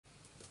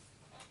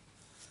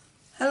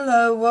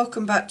Hello,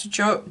 welcome back to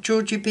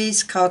Georgie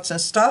B's Cards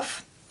and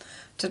Stuff.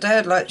 Today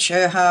I'd like to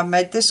show you how I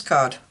made this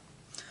card.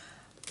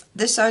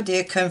 This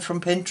idea came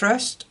from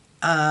Pinterest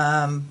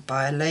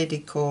by a lady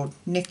called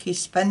Nikki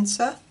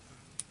Spencer.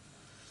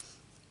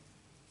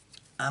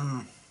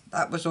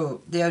 That was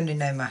the only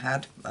name I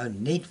had. I only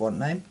need one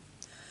name.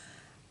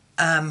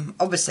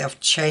 Obviously I've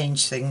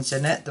changed things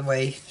in it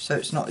so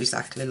it's not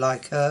exactly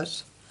like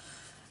hers.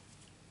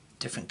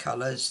 Different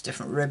colours,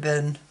 different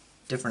ribbon,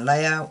 different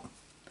layout.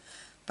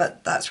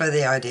 But that's where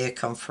the idea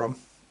come from.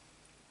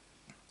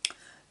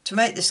 To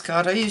make this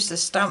card I used a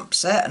stamp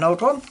set, an old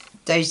one,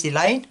 Daisy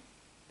Lane.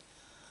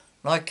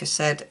 Like I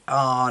said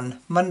on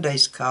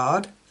Monday's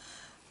card,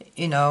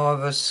 I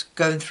was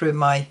going through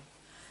my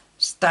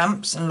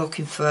stamps and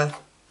looking for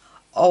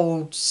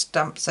old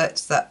stamp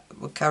sets that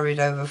were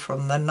carried over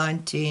from the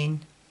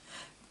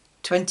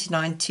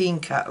 2019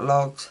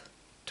 catalogues,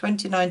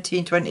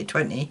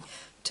 2019-2020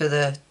 to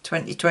the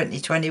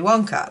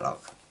 2020-21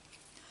 catalogue.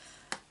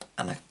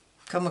 And I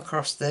come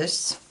across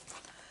this.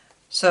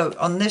 So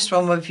on this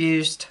one we're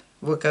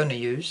going to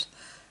use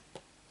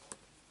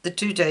the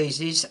two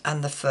daisies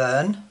and the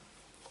fern,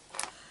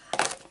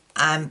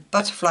 and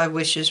butterfly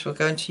wishes we're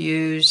going to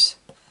use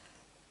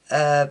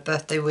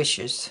birthday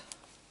wishes.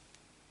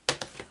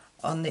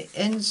 On the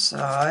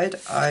inside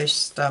I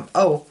stamp,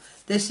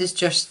 this is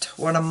just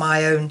one of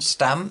my own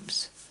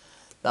stamps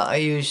that I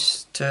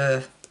use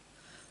to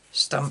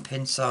stamp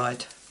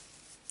inside.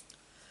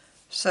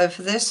 So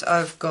for this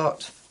I've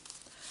got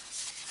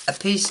a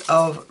piece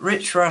of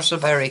rich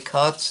raspberry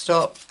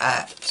cardstock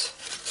at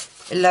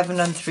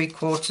 11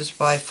 3/4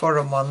 by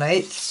 4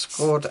 1/8,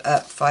 scored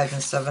at 5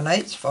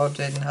 7/8,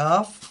 folded in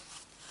half.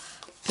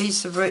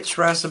 Piece of rich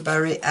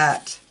raspberry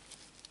at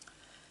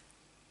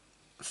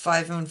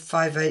 5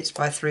 5/8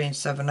 by 3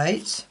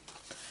 7/8.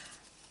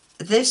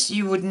 This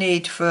you would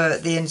need for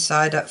the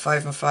inside at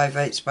 5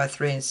 5/8 by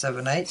 3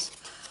 7/8,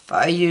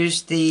 but I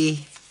used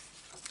the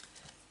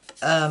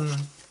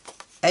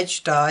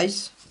edge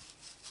dies,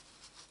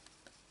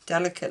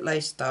 delicate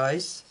lace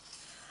dies,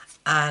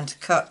 and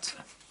cut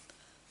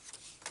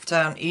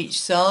down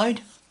each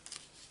side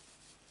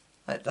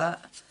like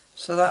that,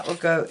 so that will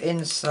go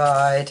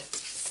inside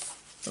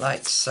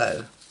like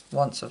so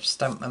once I've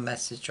stamped my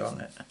message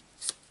on it.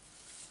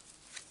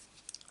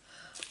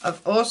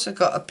 I've also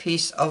got a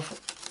piece of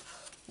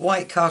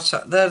white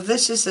cardstock.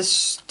 This is a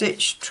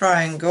stitched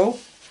rectangle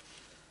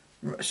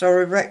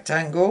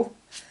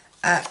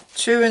at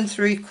 2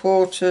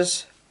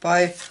 3/4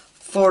 by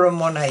 4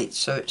 1/8,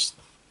 so it's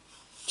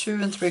 2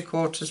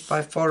 3/4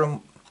 by 4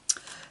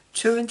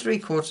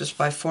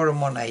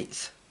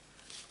 1/8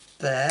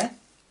 there.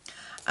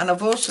 And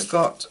I've also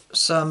got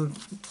some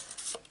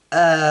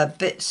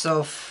bits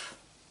of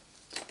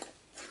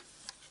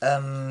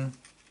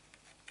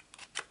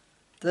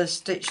the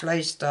stitch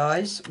lace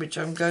dies, which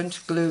I'm going to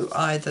glue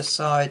either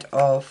side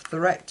of the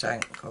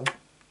rectangle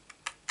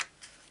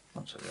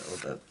once I get all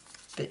the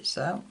bits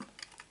out.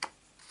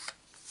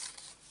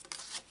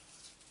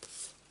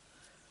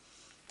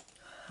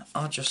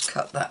 I'll just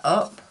cut that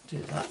up,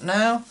 do that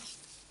now.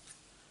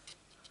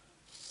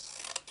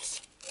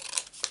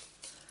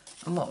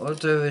 And what we'll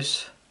do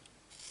is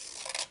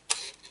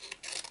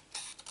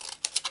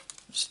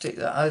stick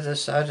that either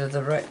side of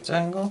the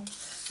rectangle.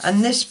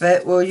 And this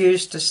bit we'll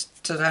use to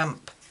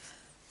stamp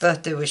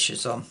birthday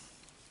wishes on.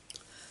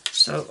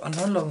 So I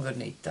no longer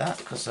need that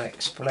because I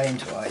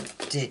explained what I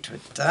did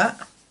with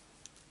that.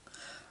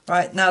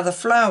 Right, now the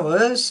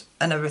flowers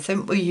and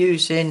everything we're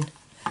using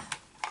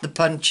the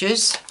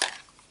punches.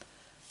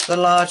 The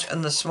large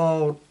and the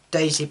small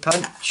daisy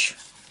punch,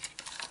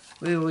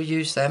 we will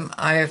use them.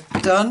 I have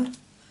done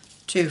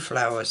 2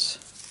 flowers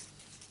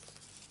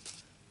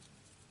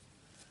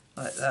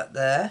like that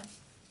there.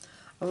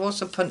 I've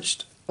also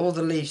punched all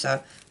the leaves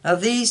out. Now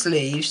these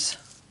leaves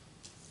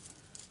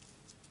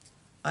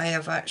I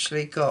have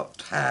actually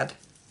had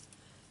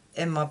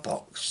in my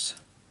box.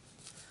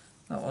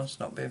 That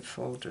one's not been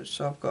folded,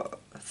 so I've got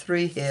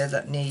 3 here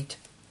that need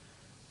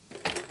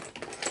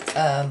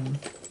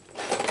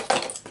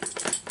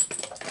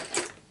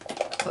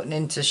putting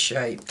into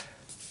shape.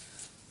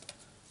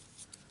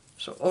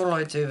 So all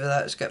I do with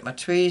that is get my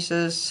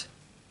tweezers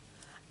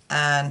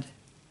and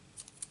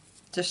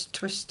just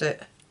twist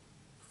it,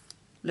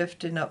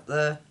 lifting up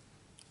the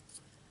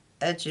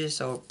edges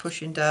or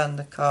pushing down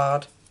the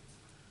card,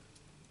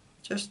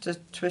 just to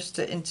twist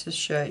it into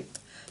shape,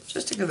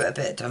 just to give it a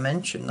bit of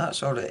dimension.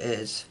 That's all it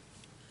is.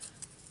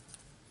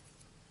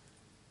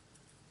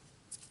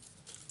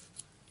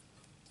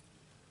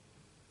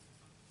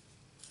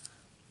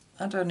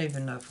 I don't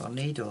even know if I'll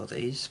need all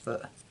these,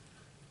 but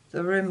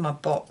they were in my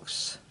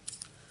box,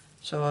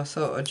 so I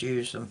thought I'd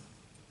use them.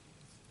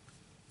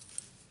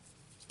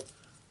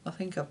 I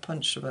think I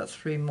punched about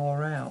 3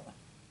 more out,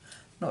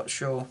 not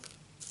sure.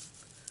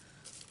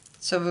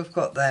 So we've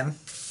got them.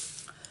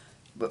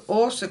 We've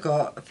also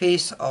got a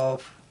piece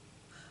of,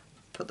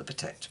 put the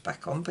protector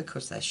back on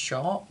because they're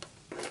sharp,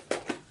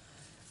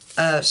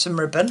 some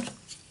ribbon.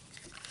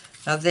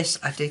 Now this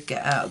I did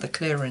get out of the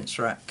clearance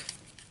rack.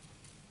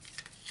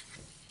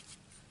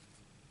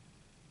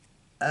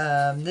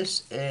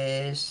 This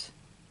is,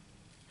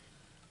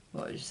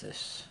 what is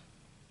this?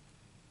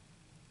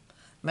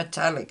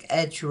 Metallic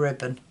edge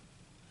ribbon,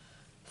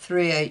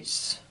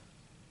 3/8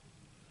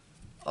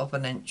 of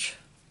an inch.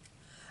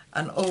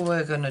 And all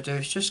we're going to do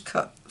is just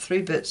cut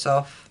 3 bits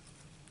off,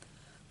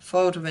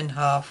 fold them in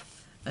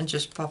half, and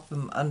just pop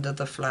them under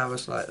the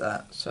flowers like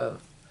that. So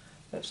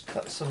let's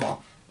cut some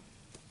off.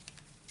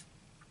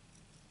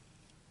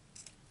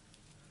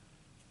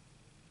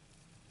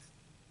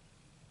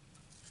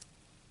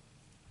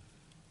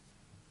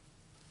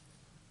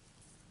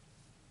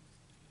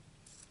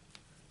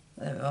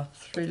 There we are,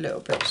 3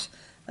 little bits,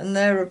 and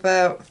they're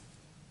about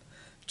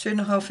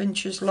 2.5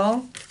 inches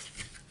long.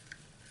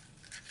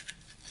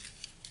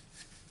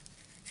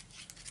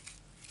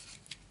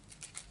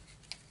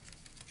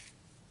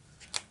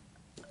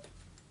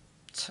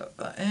 Tuck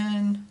that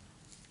in,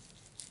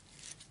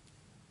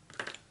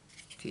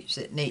 keeps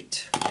it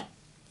neat.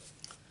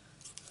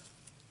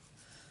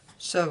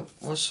 So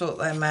we'll sort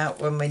them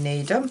out when we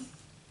need them.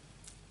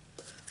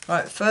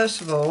 Right, first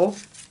of all,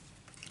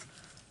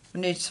 we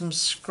need some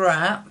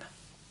scrap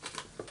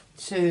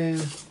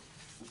to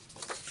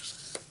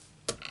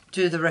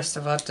do the rest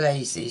of our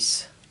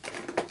daisies.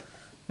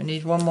 We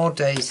need one more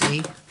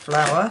daisy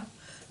flower.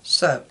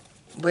 So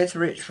with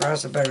rich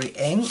raspberry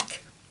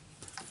ink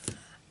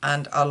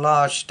and our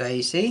large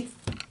daisy,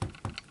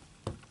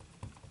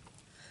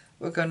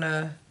 we're going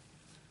to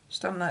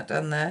stamp that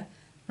down there.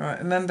 Right,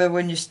 remember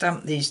when you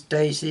stamp these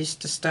daisies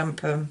to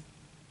stamp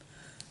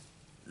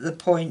the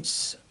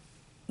points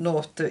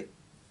north to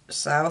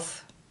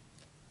south,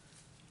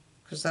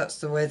 because that's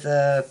the way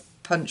the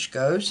punch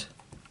goes.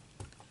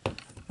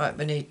 Right,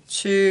 we need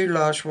 2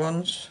 large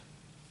ones.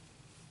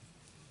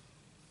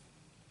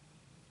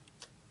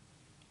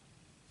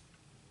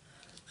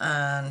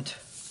 And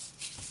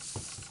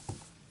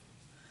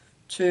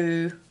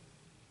 2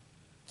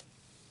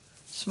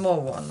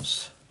 small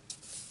ones.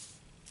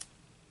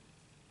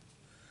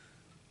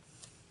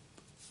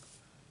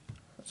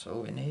 That's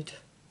all we need.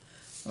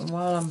 And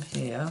while I'm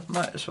here,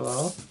 might as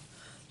well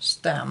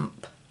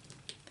stamp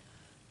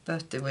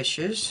birthday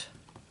wishes.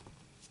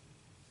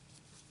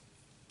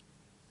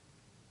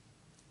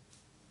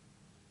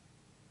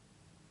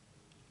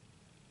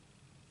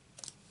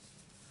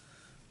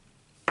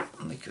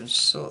 And we can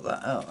sort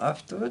that out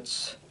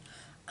afterwards.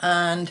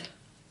 And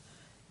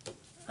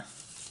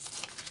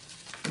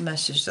the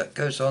message that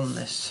goes on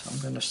this, I'm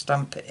going to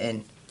stamp it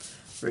in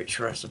rich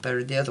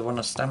raspberry. The other one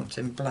I stamped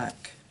in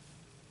black.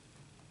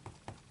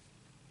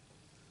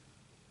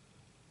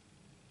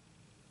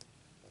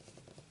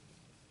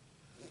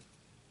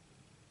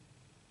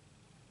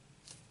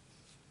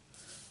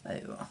 There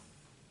you are.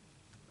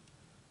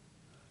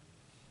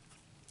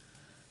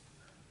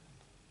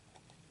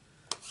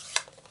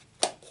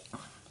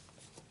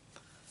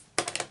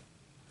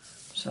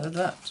 So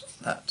that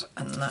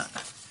and that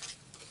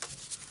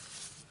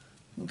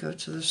can go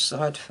to the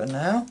side for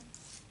now.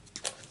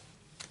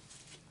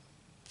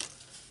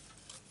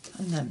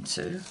 And them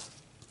two.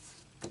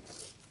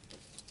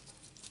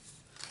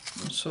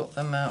 I'll sort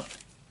them out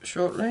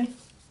shortly.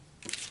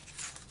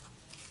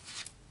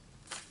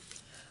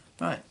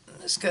 Right,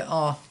 let's get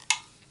our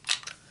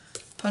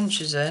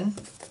punches in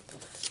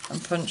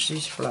and punch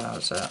these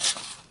flowers out.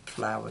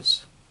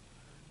 Flowers.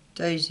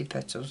 Daisy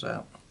petals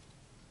out.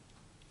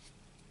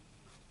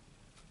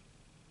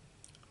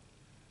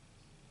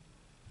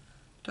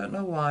 Don't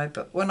know why,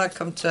 but when I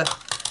come to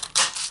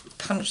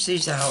punch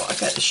these out, I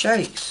get the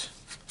shakes.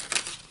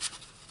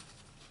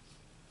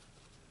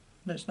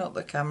 And it's not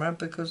the camera,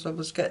 because I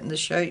was getting the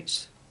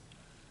shakes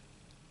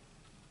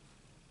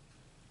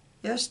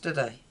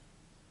yesterday.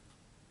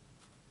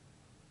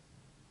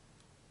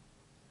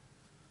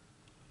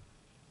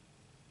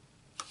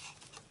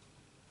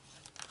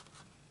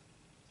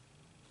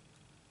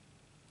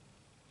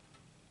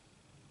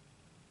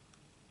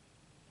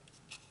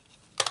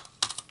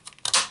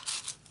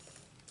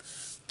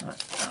 Right,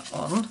 that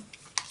on.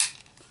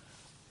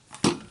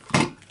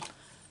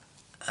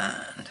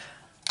 And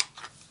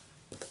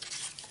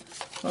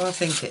what I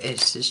think it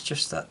is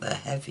just that they're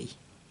heavy.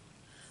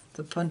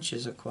 The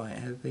punches are quite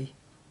heavy.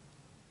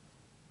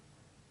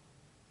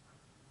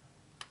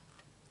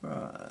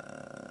 Right.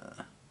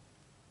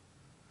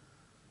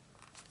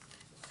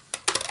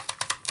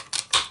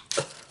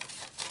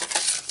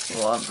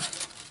 One.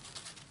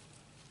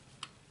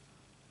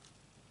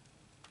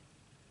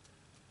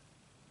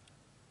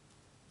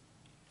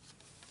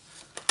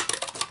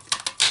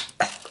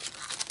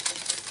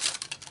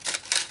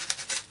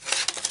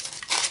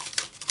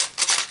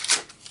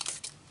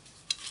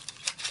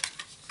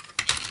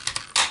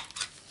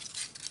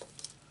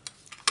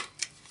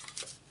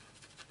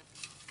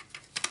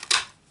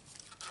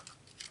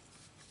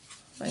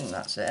 I think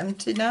that's it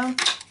empty now.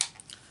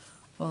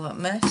 All that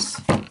mess.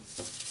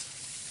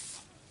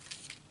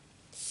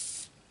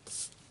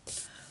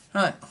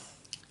 Right,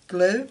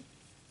 glue,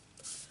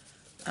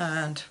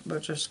 and we'll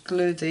just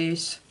glue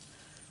these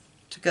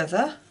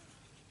together.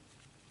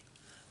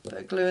 Bit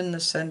of glue in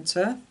the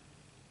centre,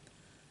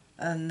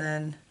 and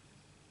then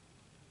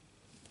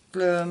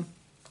glue them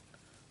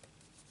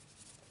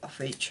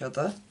off each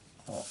other,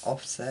 or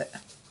offset.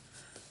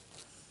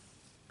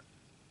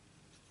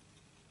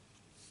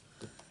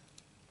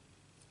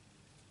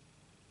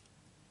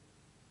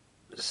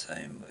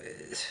 Same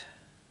with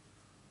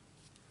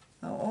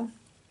that one.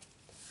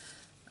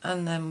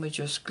 And then we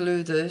just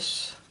glue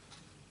this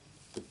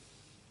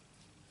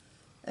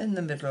in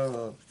the middle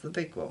of the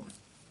big one.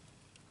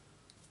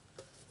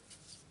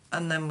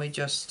 And then we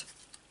just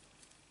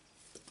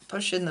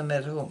push in the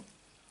middle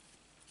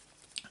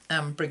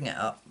and bring it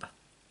up.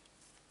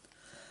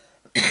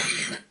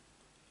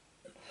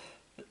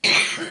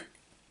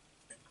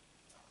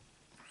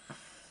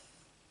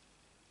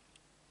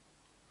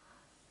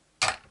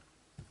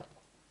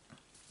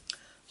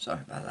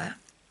 Sorry about that.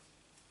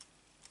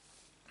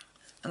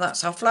 And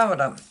that's our flower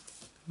done.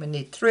 We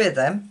need 3 of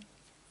them,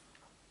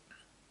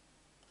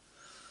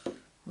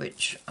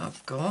 which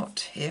I've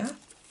got here.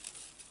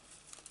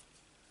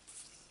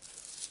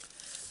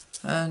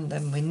 And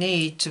then we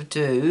need to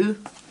do,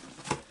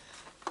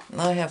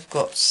 I have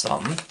got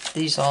some,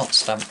 these aren't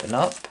Stampin'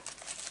 Up.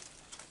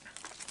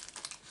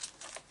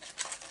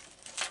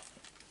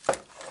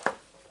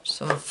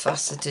 Some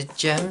faceted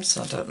gems,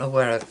 I don't know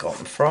where I've got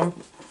them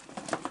from.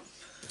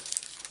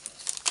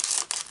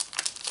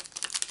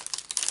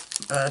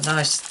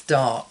 Nice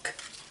dark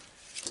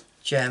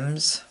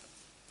gems,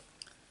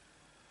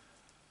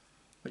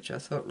 which I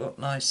thought looked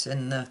nice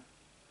in the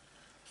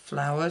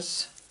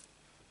flowers.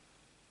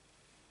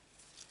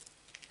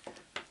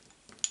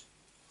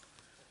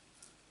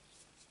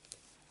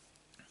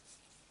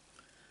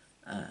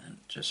 And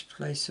just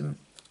place them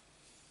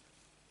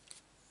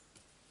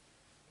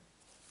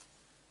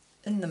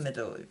in the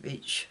middle of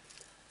each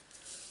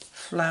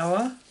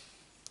flower.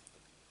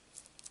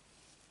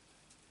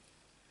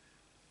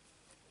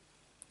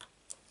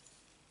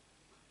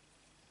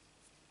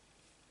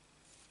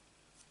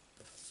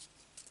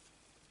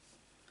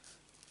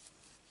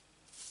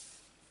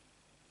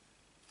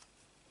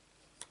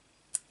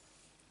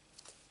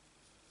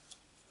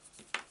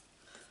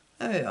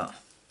 There we are.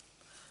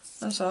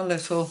 That's our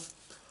little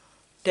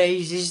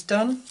daisies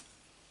done.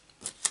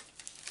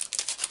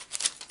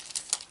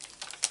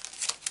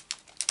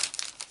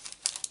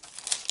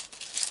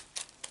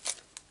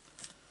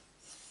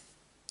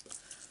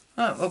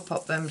 Right, we'll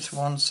pop them to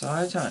one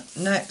side. Right,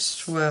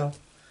 next we'll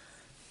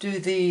do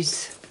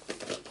these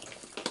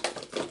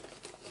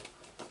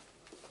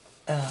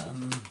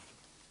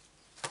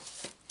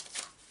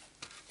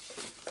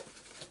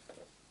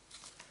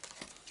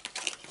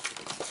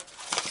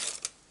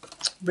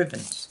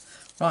ribbons.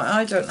 Right,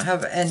 I don't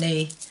have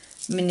any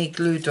mini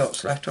glue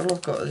dots left. All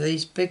I've got are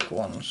these big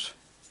ones,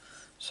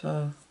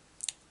 so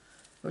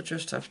we'll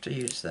just have to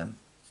use them.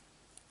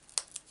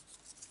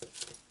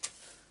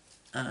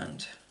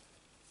 And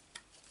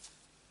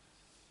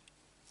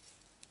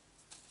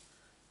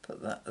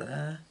put that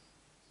there.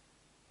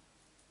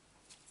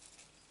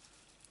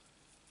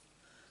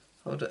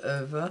 Hold it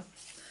over.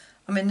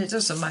 I mean, it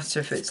doesn't matter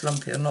if it's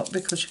lumpy or not,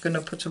 because you're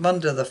going to put them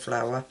under the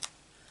flower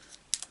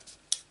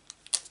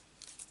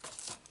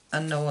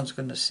and no one's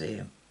going to see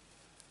them.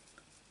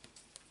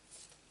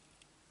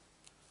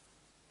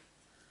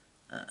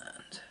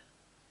 And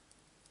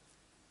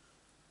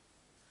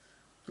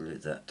glue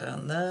that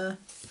down there,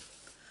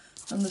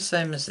 and the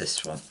same as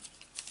this one.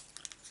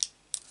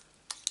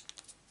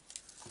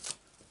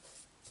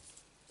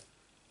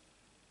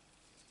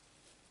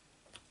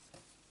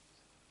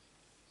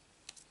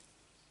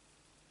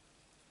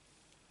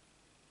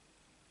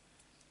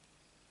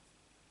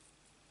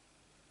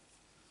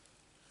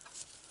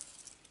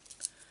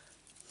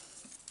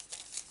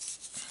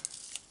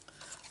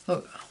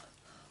 Look,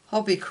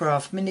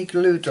 Hobbycraft mini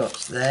glue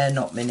dots. They're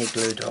not mini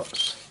glue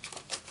dots.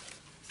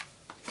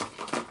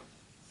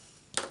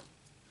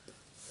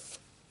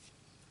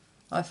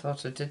 I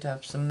thought I did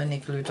have some mini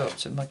glue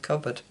dots in my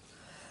cupboard,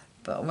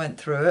 but I went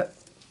through it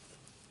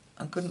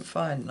and couldn't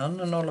find none,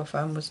 and all I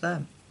found was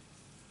them.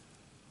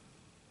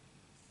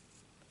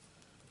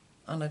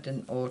 And I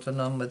didn't order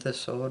none with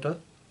this order.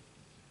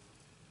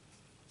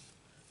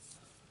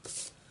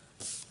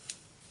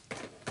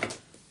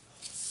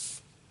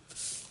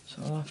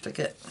 So I'll have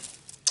to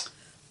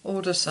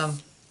order some.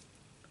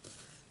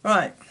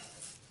 Right,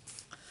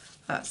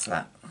 that's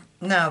that.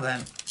 Now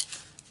then,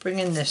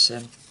 bringing this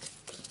in.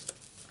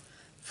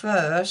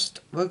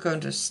 First, we're going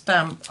to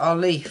stamp our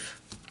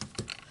leaf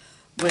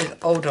with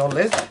Old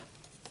Olive.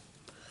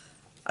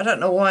 I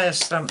don't know why I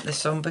stamped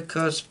this on,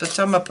 because by the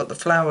time I put the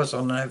flowers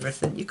on and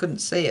everything, you couldn't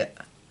see it.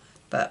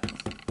 But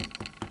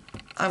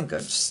I'm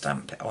going to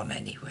stamp it on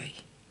anyway.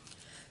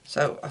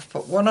 So I've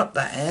put one up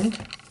that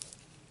end,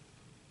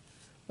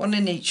 one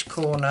in each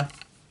corner.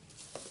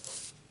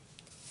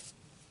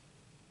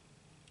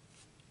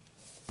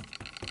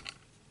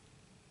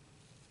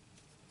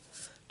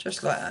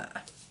 Just like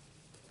that.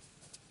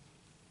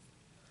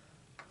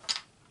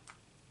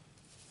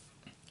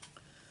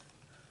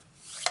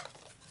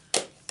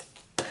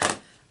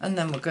 And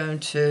then we're going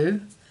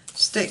to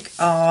stick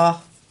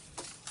our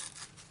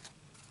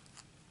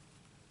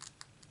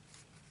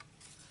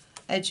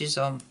edges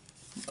on.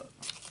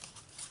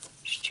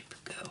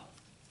 Stupid girl.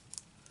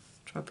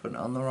 Try putting it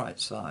on the right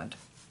side.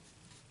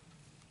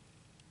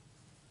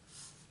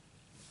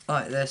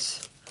 Like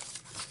this.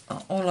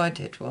 All I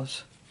did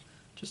was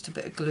just a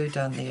bit of glue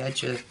down the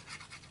edge of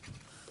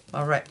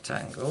my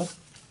rectangle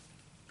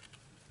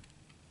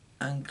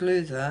and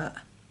glue that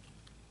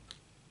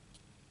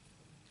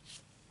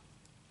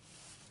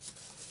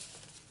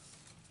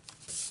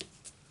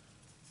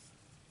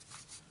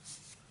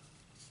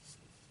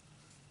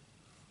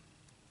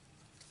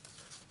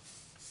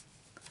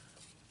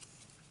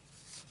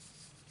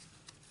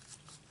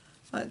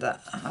like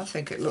that. I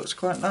think it looks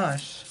quite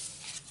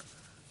nice.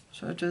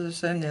 So I do the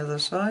same the other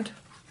side.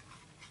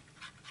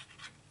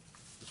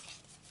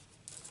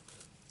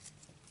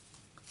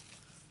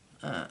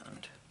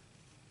 And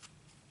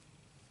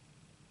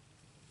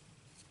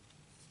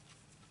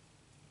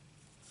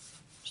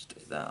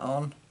stick that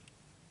on.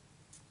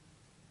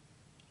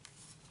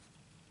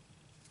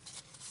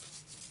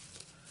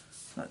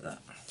 Like that.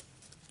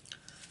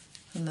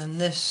 And then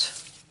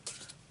this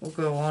will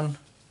go on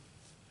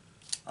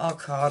our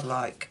card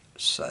like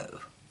so.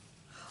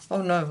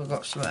 Oh no, we've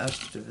got something else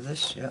to do with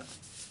this yet.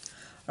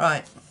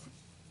 Right,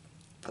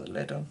 put the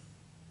lid on.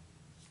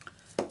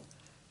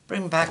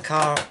 Bring back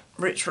our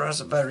rich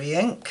raspberry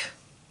ink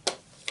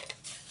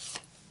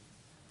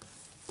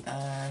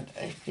and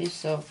a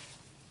piece of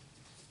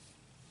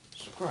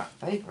scrap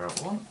paper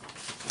I want.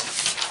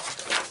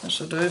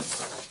 This'll do.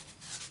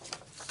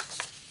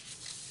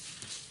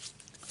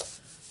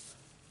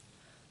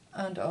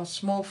 And our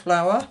small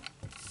flower.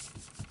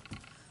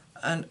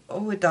 And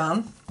all we've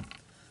done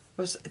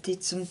was I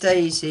did some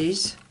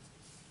daisies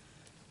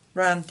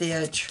round the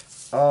edge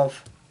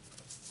of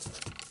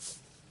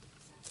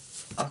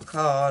our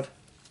card.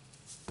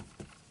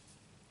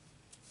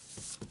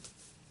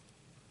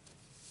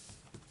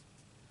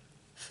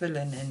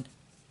 Filling in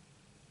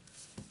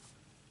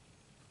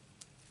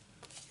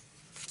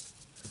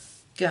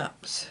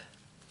gaps.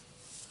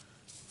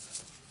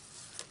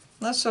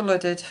 That's all I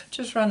did,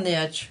 just round the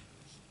edge.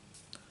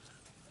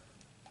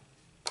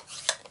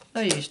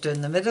 No use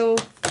doing the middle,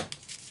 because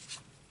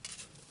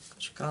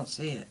you can't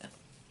see it.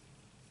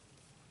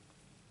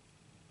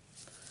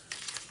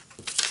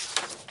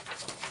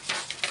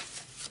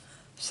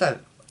 So,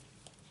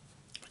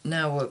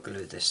 now we'll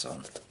glue this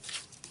on.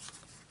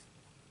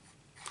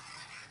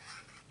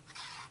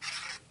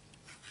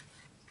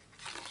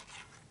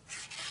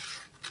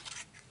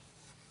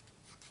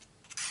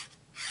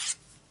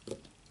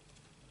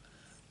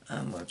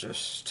 And we'll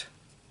just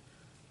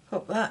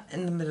pop that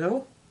in the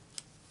middle.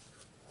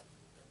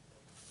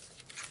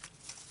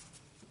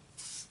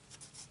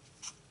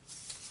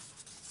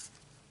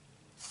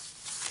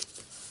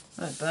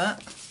 Like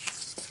that.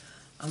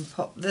 And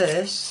pop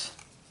this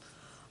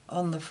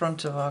on the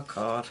front of our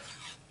card.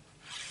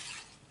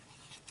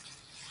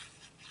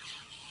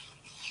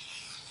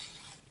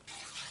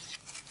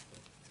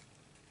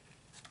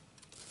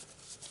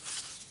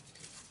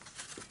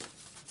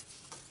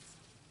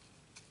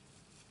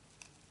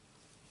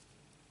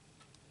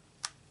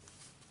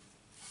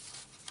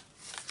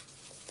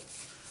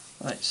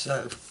 Like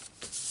so.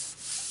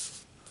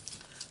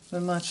 We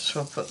might as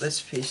well put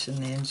this piece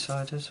in the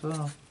inside as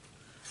well,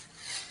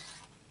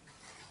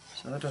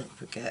 so I don't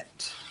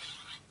forget.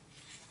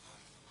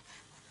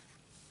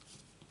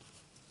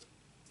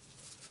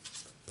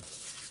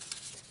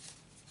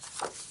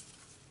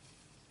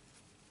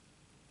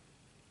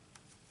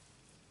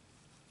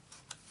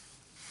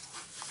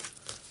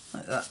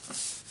 Like that.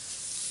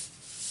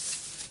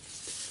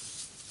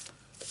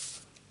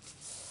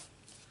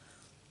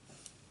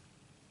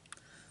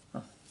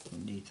 Oh, we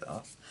need that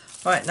off.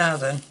 Right, now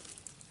then,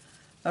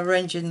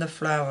 arranging the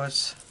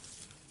flowers.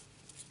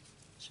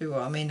 See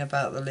what I mean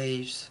about the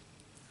leaves?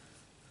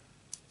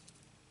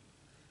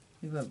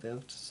 You won't be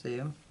able to see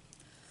them.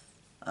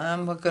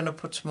 And we're going to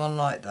put them on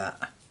like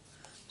that.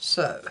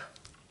 So,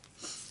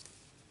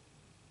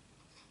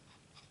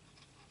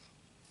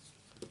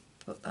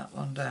 put that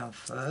one down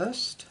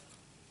first.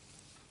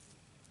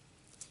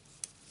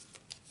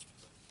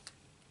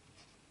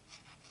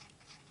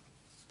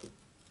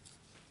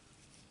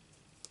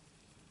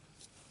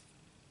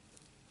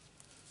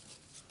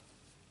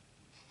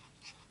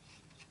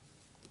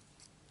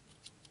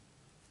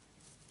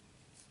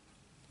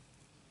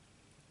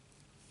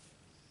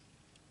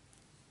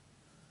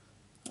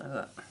 Like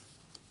that.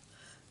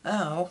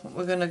 Now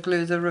we're going to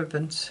glue the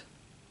ribbons.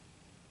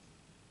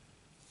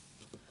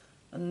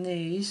 And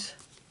these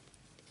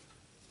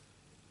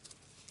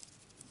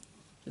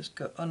just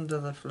go under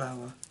the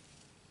flower.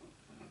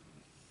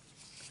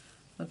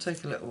 They'll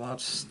take a little while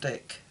to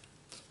stick,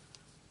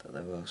 but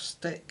they will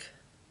stick.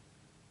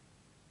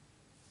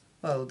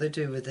 Well, they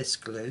do with this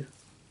glue.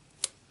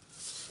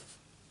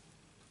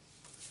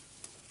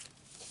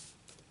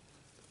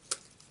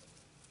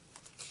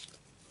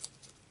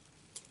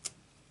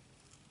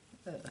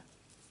 There.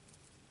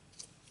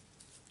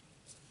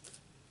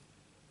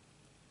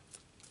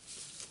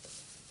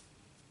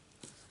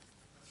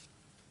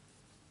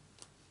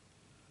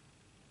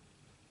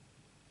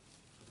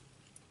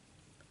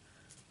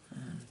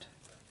 And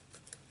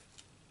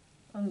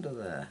under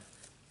there.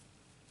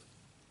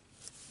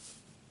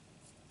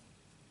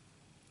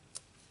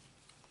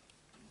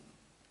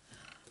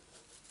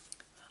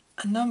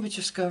 And then we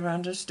just go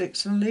around and stick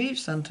some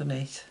leaves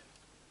underneath.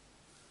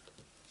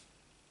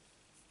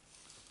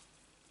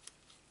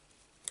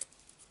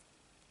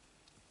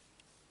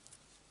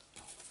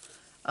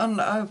 And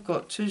I've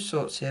got two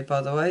sorts here,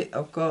 by the way.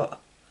 I've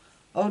got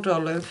old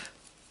olive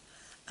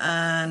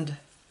and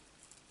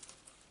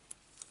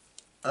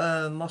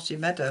mossy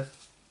meadow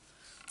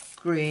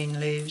green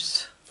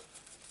leaves.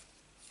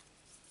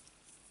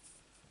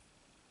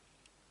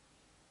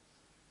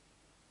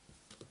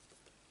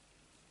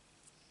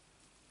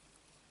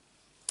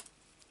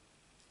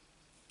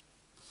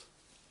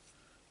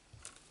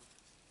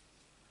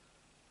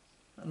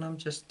 And I'm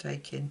just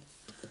taking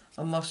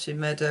a mossy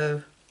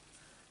meadow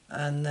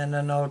and then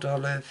an old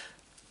olive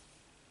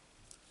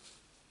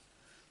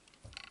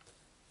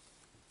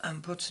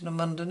and putting them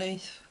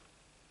underneath.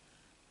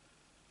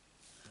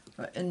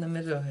 Right in the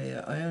middle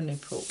here, I only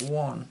put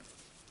one.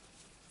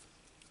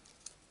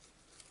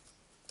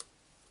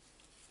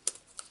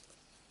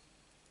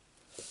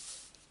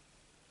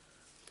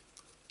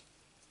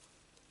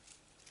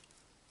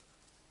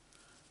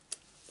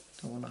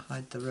 Don't want to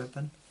hide the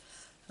ribbon.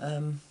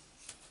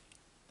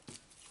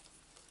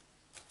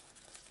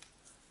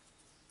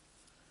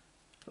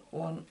 Put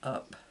one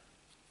up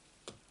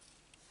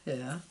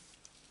here.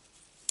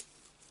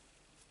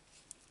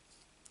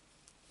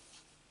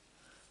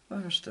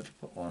 Where should I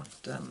put one?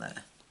 Down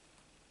there.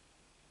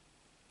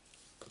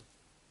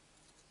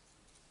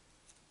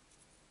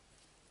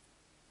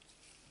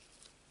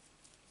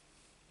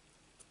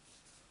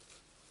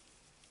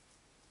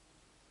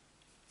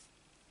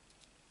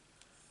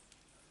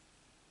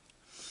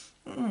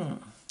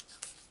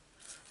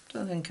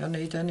 Don't think I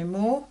need any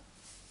more.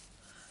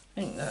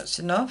 I think that's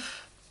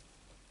enough.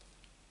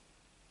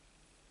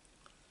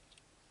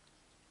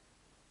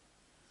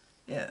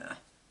 Yeah.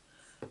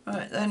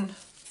 Right then,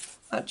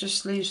 that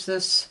just leaves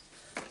this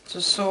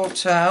to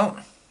sort out.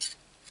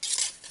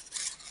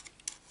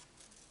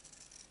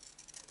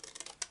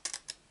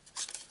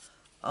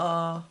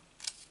 Our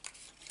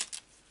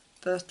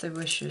birthday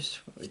wishes,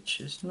 which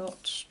is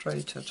not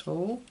straight at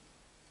all.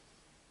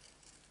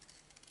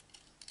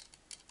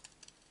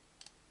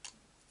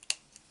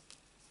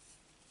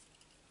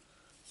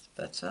 It's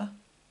better.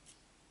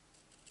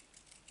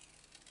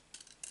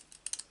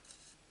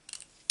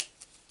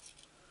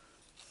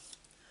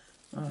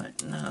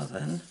 Right, now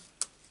then,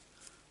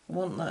 I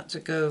want that to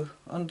go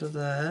under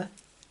there.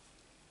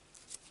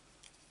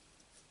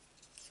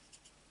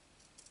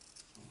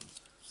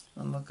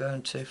 And we're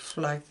going to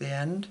flag the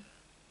end.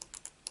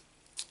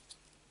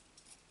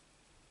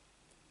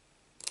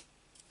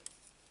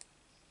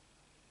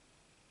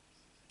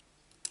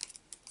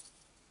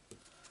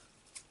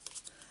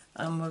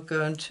 And we're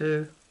going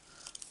to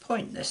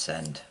point this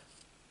end,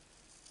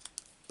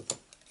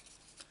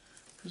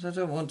 because I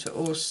don't want it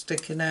all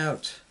sticking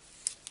out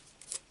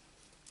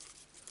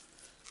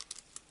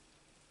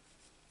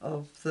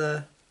of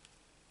the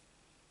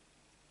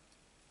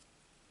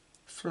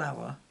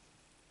flower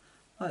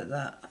like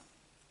that.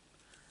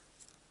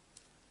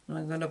 And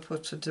I'm going to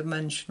put a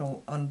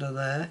dimensional under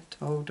there to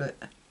hold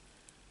it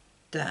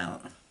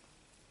down.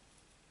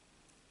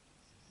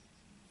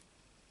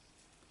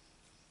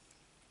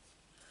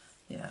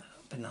 Yeah,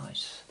 that'd be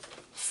nice.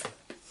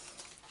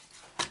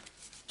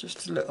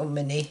 Just a little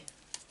mini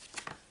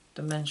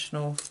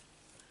dimensional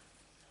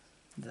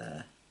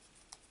there.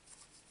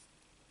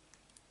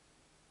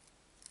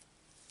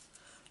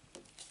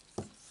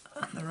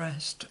 And the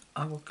rest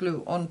I will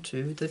glue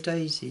onto the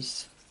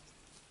daisies.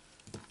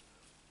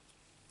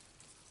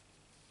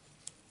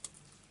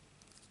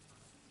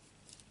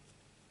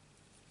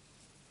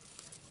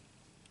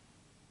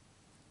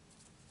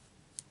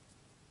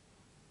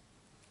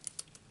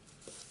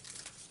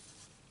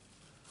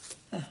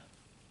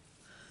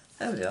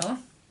 There we are.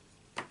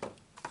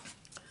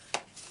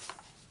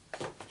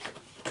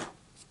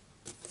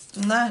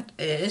 And that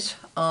is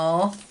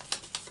our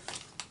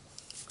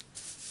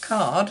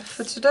card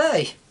for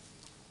today.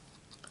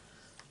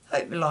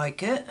 Hope you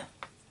like it.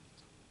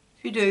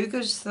 If you do,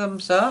 give us a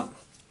thumbs up.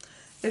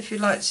 If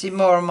you'd like to see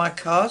more of my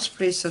cards,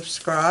 please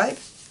subscribe.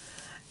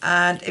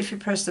 And if you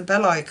press the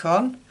bell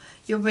icon,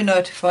 you'll be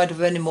notified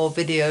of any more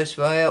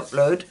videos I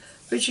upload,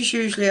 which is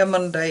usually a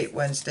Monday,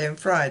 Wednesday and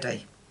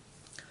Friday.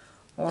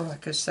 All I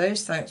can say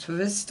is thanks for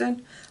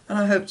visiting, and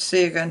I hope to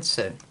see you again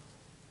soon.